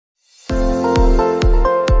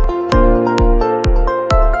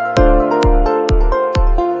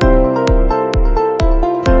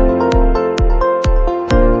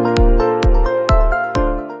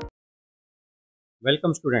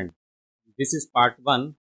Welcome student. This is part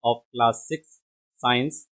 1 of class 6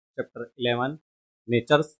 science chapter 11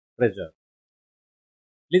 nature's treasure.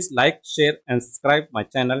 Please like, share and subscribe my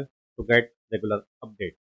channel to get regular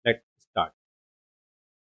update. Let's start.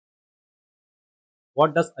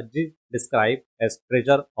 What does Ajji describe as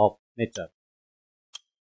treasure of nature?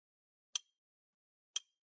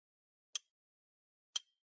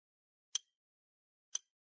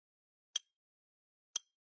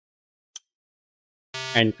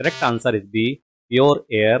 And correct answer is B, pure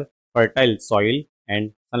air, fertile soil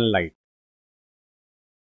and sunlight.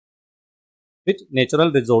 Which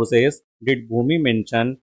natural resources did Bhumi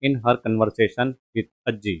mention in her conversation with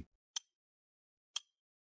Ajji?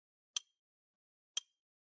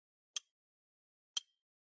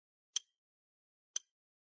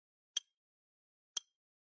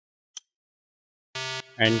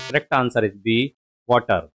 And correct answer is B,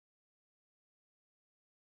 water.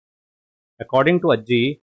 According to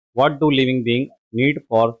Ajji, what do living beings need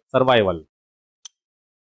for survival?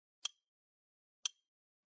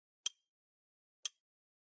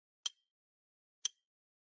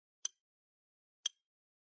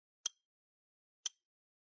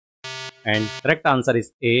 And correct answer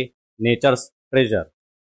is A, nature's treasure.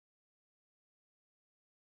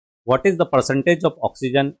 What is the percentage of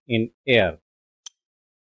oxygen in air?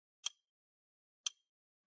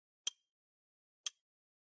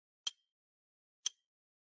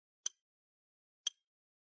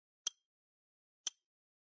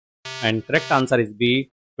 And correct answer is B,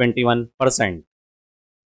 21%.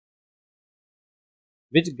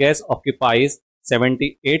 Which gas occupies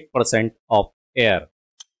 78% of air?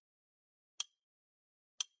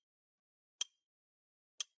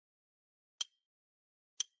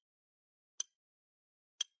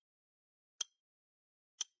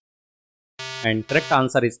 And correct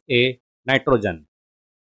answer is A, nitrogen.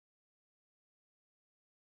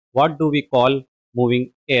 What do we call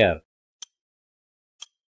moving air?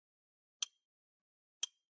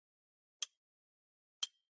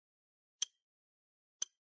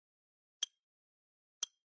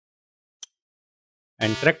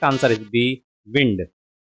 And correct answer is B, wind.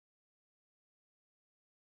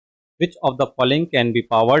 Which of the following can be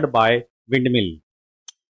powered by windmill?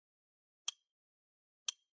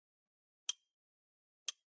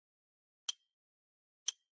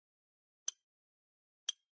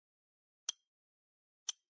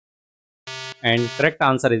 And correct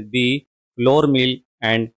answer is B, flour mill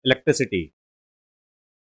and electricity.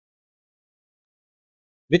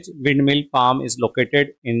 Which windmill farm is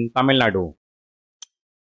located in Tamil Nadu?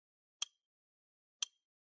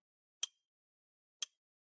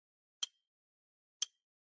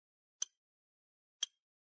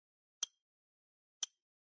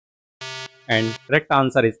 And correct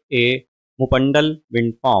answer is A, Mupandal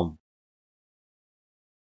wind farm.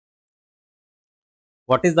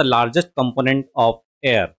 What is the largest component of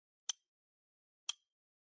air?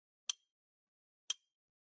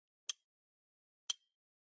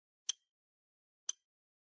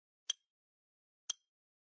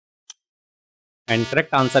 And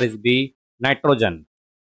correct answer is B, nitrogen.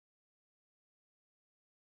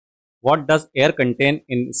 What does air contain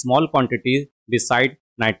in small quantities beside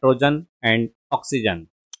nitrogen and oxygen?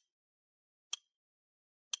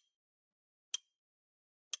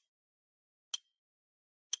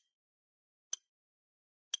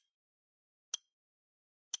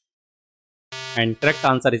 And correct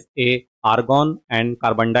answer is A, argon and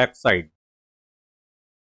carbon dioxide.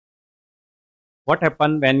 What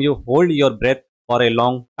happens when you hold your breath for a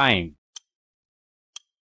long time?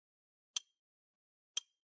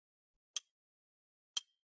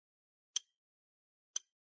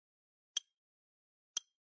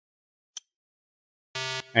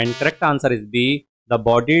 And correct answer is B, the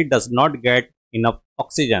body does not get enough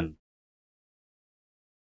oxygen.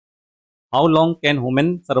 How long can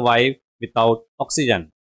humans survive without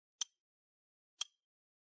oxygen?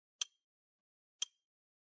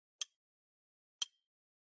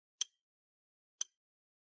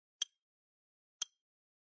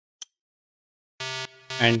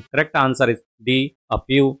 And correct answer is D, a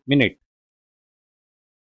few minutes.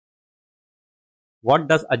 What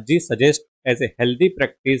does Ajji suggest as a healthy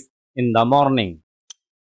practice in the morning?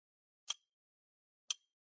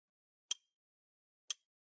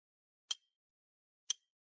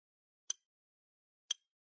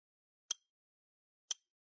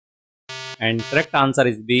 And correct answer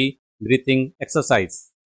is B, breathing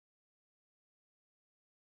exercise.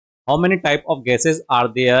 How many types of gases are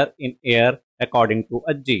there in air according to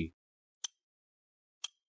Ajji?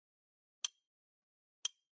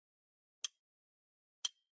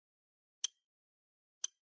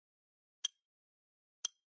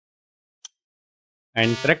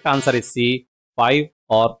 And correct answer is C, 5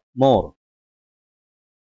 or more.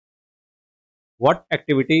 What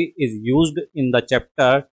activity is used in the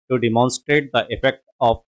chapter to demonstrate the effect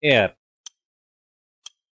of air?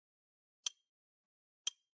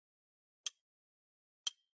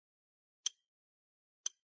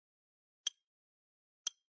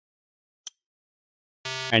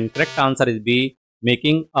 And correct answer is B,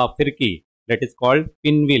 making a firki, that is called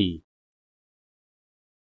pinwheel.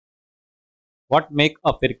 What make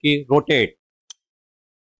a firki rotate?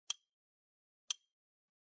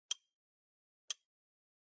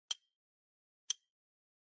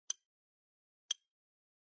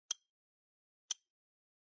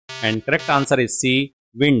 And correct answer is C,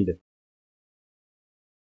 wind.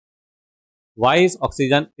 Why is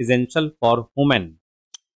oxygen essential for human?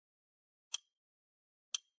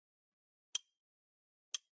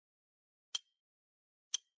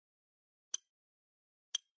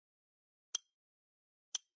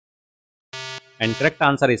 And correct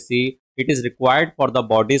answer is C, it is required for the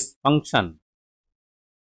body's function.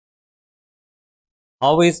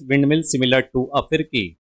 How is windmill similar to a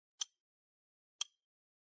firki?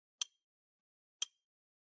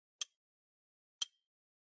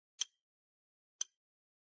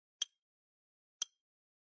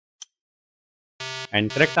 And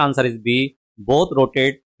correct answer is B, both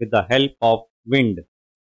rotate with the help of wind.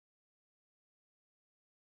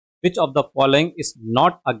 Which of the following is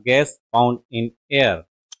not a gas found in air?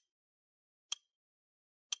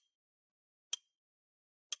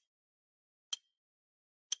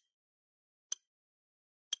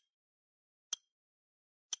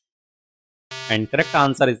 And correct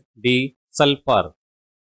answer is D, sulfur.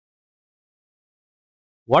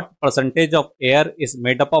 What percentage of air is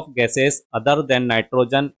made up of gases other than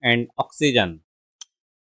nitrogen and oxygen?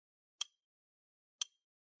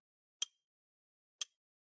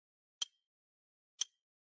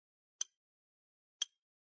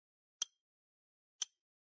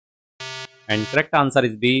 And correct answer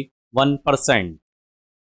is B, 1%.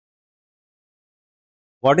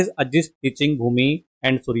 What is Ajit teaching Bhumi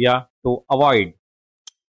and Surya to avoid?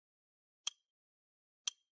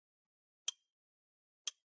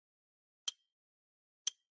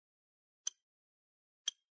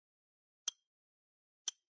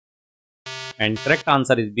 And correct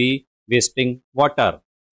answer is B, wasting water.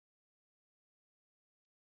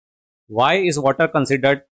 Why is water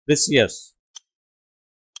considered precious?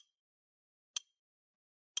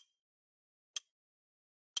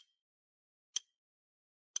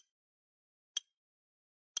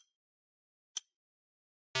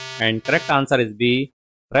 And correct answer is B,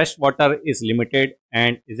 fresh water is limited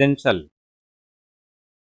and essential.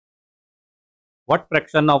 What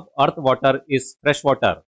fraction of earth water is fresh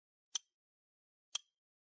water?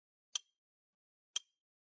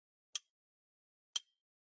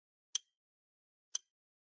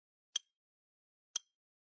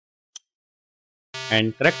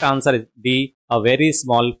 And correct answer is D, a very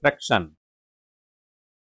small fraction.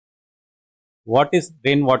 What is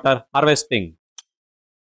rainwater harvesting?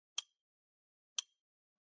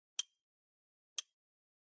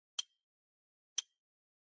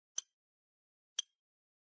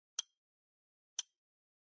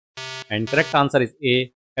 And correct answer is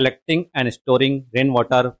A, collecting and storing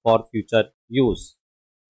rainwater for future use.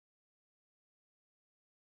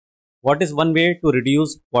 What is one way to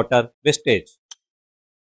reduce water wastage?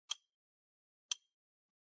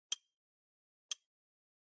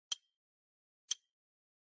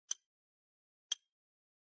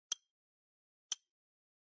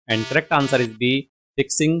 And correct answer is B,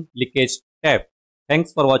 fixing leakage tap.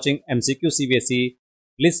 Thanks for watching MCQ CBSE.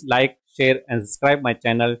 Please like, share and subscribe my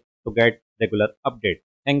channel to get regular update.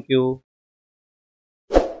 Thank you.